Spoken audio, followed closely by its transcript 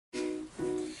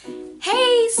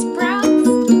sprouts.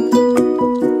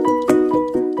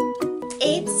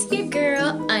 It's your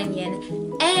girl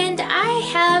Onion, and I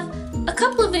have a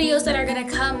couple of videos that are gonna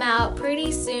come out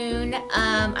pretty soon.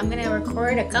 I'm gonna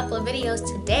record a couple of videos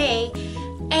today,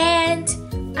 and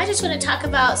I just want to talk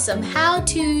about some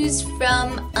how-tos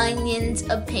from Onion's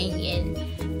opinion.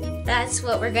 That's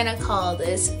what we're gonna call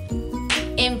this.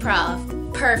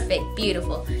 Improv. Perfect.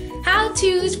 Beautiful.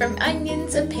 How-tos from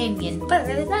Onion's opinion.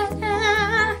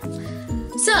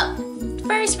 So,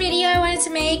 first video I wanted to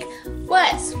make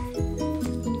was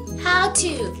how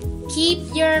to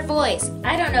keep your voice.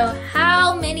 I don't know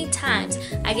how many times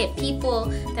I get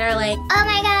people that are like, oh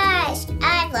my gosh,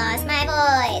 I've lost my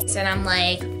voice. And I'm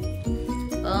like,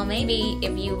 well, maybe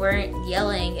if you weren't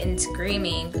yelling and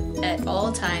screaming at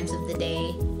all times of the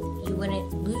day, you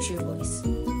wouldn't lose your voice.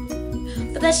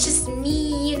 But that's just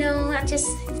me, you know, that's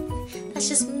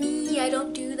just me. I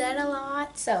don't do that a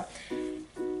lot. So,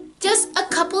 just a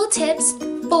couple of tips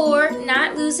for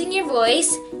not losing your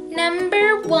voice.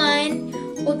 Number one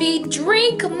will be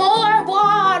drink more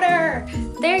water.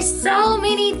 There's so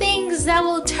many things that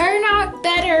will turn out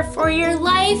better for your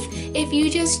life if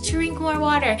you just drink more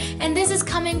water. And this is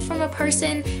coming from a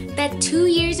person that 2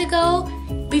 years ago,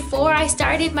 before I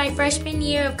started my freshman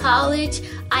year of college,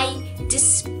 I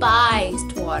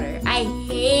despised water. I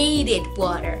hated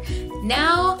water.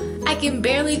 Now I can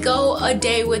barely go a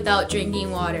day without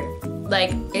drinking water.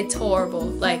 Like, it's horrible.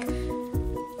 Like,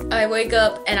 I wake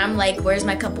up and I'm like, where's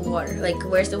my cup of water? Like,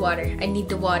 where's the water? I need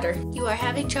the water. You are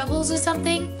having troubles with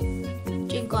something?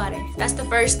 Drink water. That's the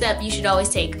first step you should always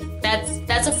take.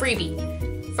 That's a freebie.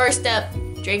 First step,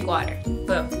 drink water.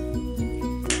 Boom.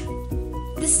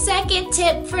 The second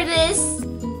tip for this,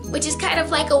 which is kind of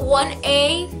like a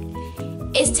 1A,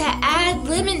 is to add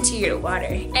lemon to your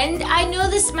water. And I know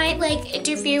this might like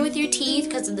interfere with your teeth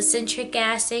because of the citric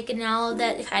acid and all of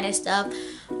that kind of stuff,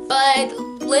 but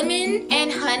lemon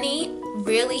and honey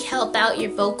really help out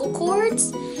your vocal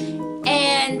cords,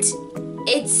 and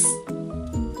it's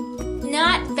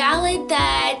not valid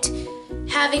that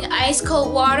having ice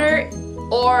cold water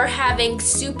or having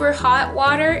super hot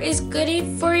water is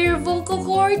good for your vocal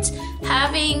cords.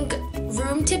 Having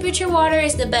room temperature water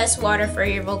is the best water for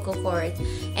your vocal cords.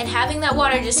 And having that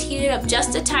water just heated up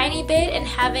just a tiny bit and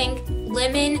having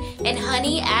lemon and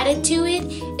honey added to it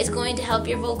is going to help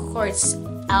your vocal cords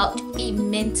out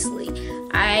immensely.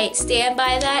 I stand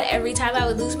by that. Every time I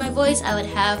would lose my voice, I would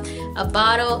have a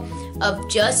bottle of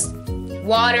just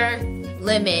water,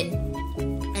 lemon,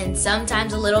 and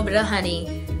sometimes a little bit of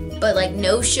honey. But like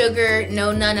no sugar,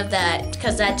 no none of that,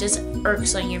 because that just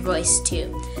irks on your voice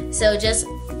too. So just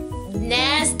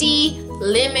nasty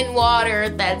lemon water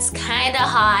that's kind of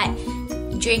hot.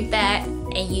 You drink that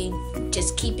and you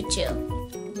just keep it chill.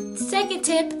 Second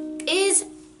tip is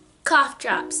cough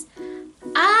drops.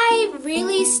 I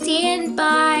really stand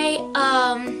by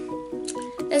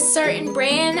a certain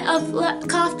brand of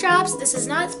cough drops. This is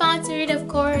not sponsored, of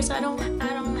course. I don't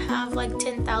have like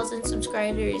 10,000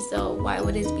 subscribers, so why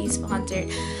would it be sponsored?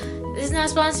 This is not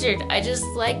sponsored. I just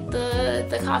like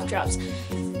the cough drops.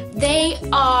 They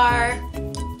are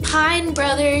Pine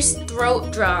Brothers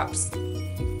throat drops,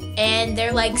 and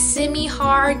they're like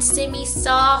semi-hard,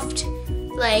 semi-soft.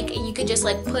 Like, you could just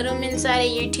like put them inside of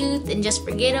your tooth and just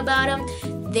forget about them.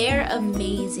 They're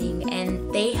amazing, and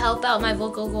they help out my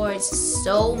vocal cords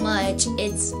so much.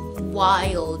 It's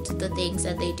wild, the things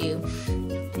that they do.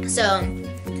 So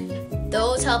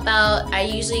those help out.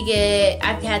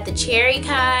 I've had the cherry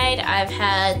kind, I've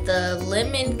had the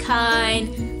lemon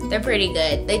kind. They're pretty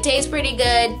good. They taste pretty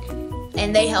good,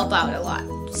 and they help out a lot.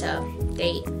 So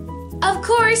of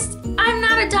course, I'm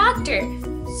not a doctor,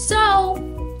 so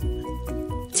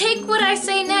take what I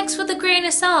say next with a grain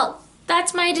of salt.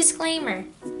 That's my disclaimer.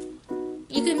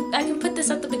 I can put this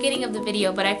at the beginning of the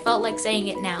video, but I felt like saying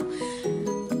it now.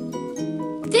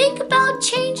 Think about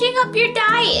changing up your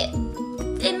diet.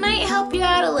 It might help you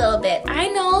out a little bit. I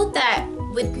know that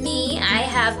with me, I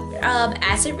have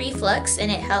acid reflux, and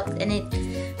it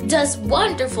does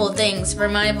wonderful things for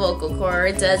my vocal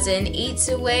cords, as in eats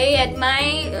away at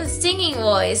my singing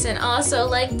voice, and also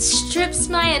like strips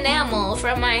my enamel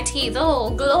from my teeth. Oh,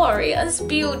 glorious,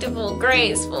 beautiful,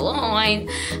 graceful. Oh, I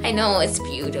know it's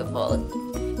beautiful.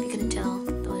 If you couldn't tell,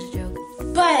 that was a joke.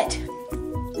 But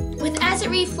with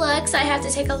acid reflux, I have to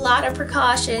take a lot of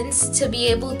precautions to be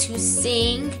able to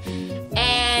sing,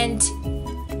 and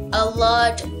a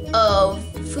lot of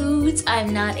foods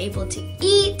I'm not able to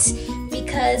eat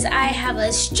because I have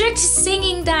a strict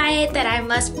singing diet that I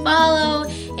must follow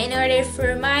in order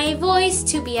for my voice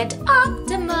to be at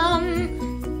optimum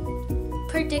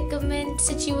predicament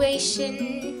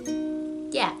situation.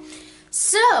 Yeah.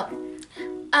 So,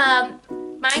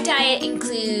 my diet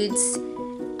includes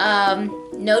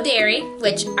no dairy,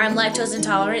 which I'm lactose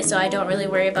intolerant, so I don't really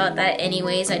worry about that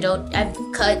anyways. I've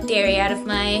cut dairy out of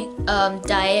my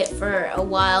diet for a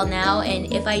while now,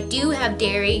 and if I do have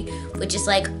dairy, which is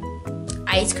like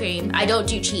ice cream, I don't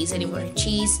do cheese anymore.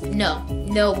 Cheese, no,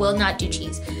 will not do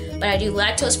cheese. But I do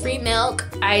lactose-free milk,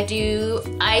 I do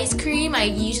ice cream. I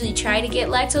usually try to get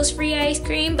lactose-free ice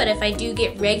cream, but if I do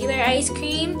get regular ice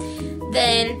cream,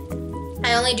 then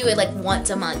I only do it like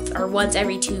once a month or once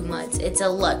every 2 months. It's a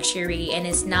luxury and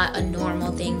it's not a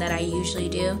normal thing that I usually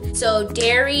do. So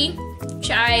dairy,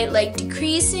 try like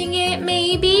decreasing it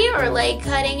maybe, or like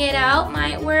cutting it out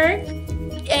might work.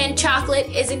 And chocolate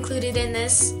is included in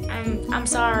this. I'm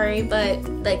sorry, but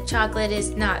like chocolate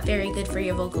is not very good for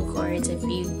your vocal cords. If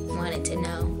you wanted to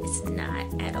know, it's not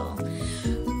at all.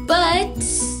 But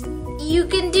you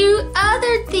can do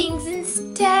other things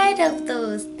instead of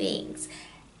those things.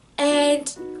 And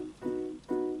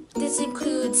this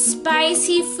includes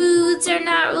spicy foods are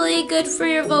not really good for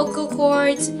your vocal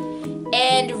cords,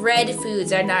 and red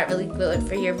foods are not really good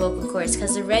for your vocal cords,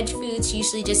 because the red foods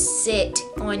usually just sit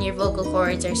on your vocal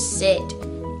cords or sit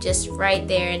just right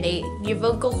there, and your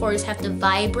vocal cords have to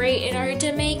vibrate in order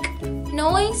to make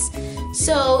noise.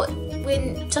 So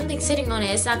when something's sitting on it,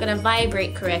 it's not going to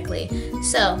vibrate correctly.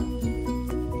 So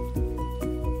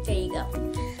there you go.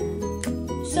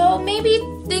 So maybe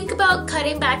think about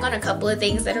cutting back on a couple of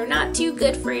things that are not too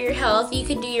good for your health. You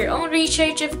can do your own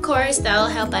research, of course. That'll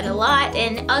help out a lot.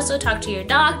 And also talk to your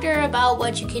doctor about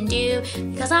what you can do,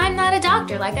 because I'm not a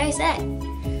doctor, like I said.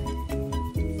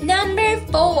 Number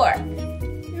 4,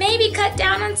 maybe cut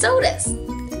down on sodas.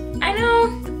 I know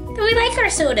we like our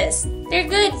sodas. They're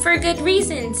good for good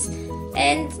reasons,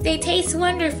 and they taste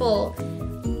wonderful.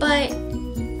 But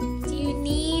do you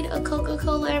need a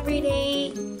Coca-Cola every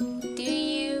day?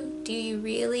 Do you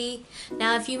really?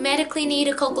 Now, if you medically need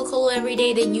a Coca-Cola every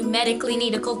day, then you medically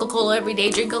need a Coca-Cola every day.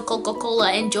 Drink a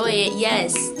Coca-Cola, enjoy it,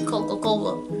 yes,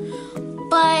 Coca-Cola.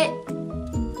 But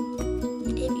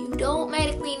if you don't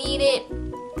medically need it,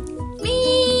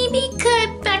 maybe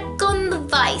cut back on the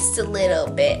vice a little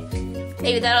bit.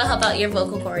 Maybe that'll help out your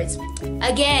vocal cords.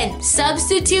 Again,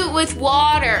 substitute with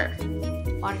water.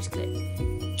 Water's good.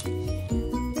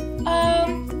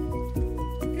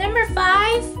 Number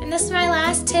 5, and this is my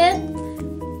last tip,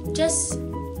 just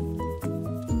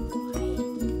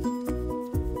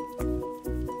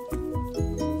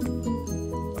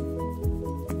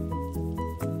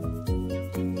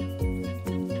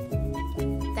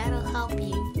that'll help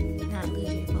you not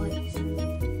lose your voice.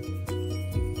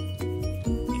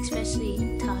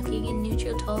 Especially talking in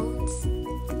neutral tones,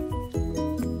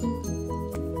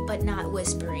 but not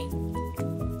whispering.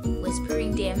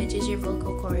 Whispering damages your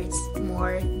vocal cords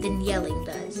more than yelling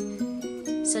does.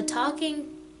 So talking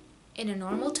in a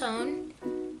normal tone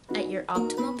at your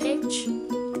optimal pitch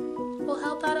will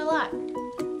help out a lot.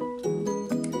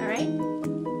 Alright?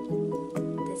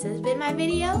 This has been my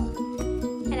video,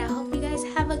 and I hope you guys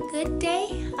have a good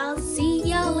day. I'll see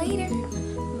y'all later.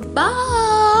 Bye!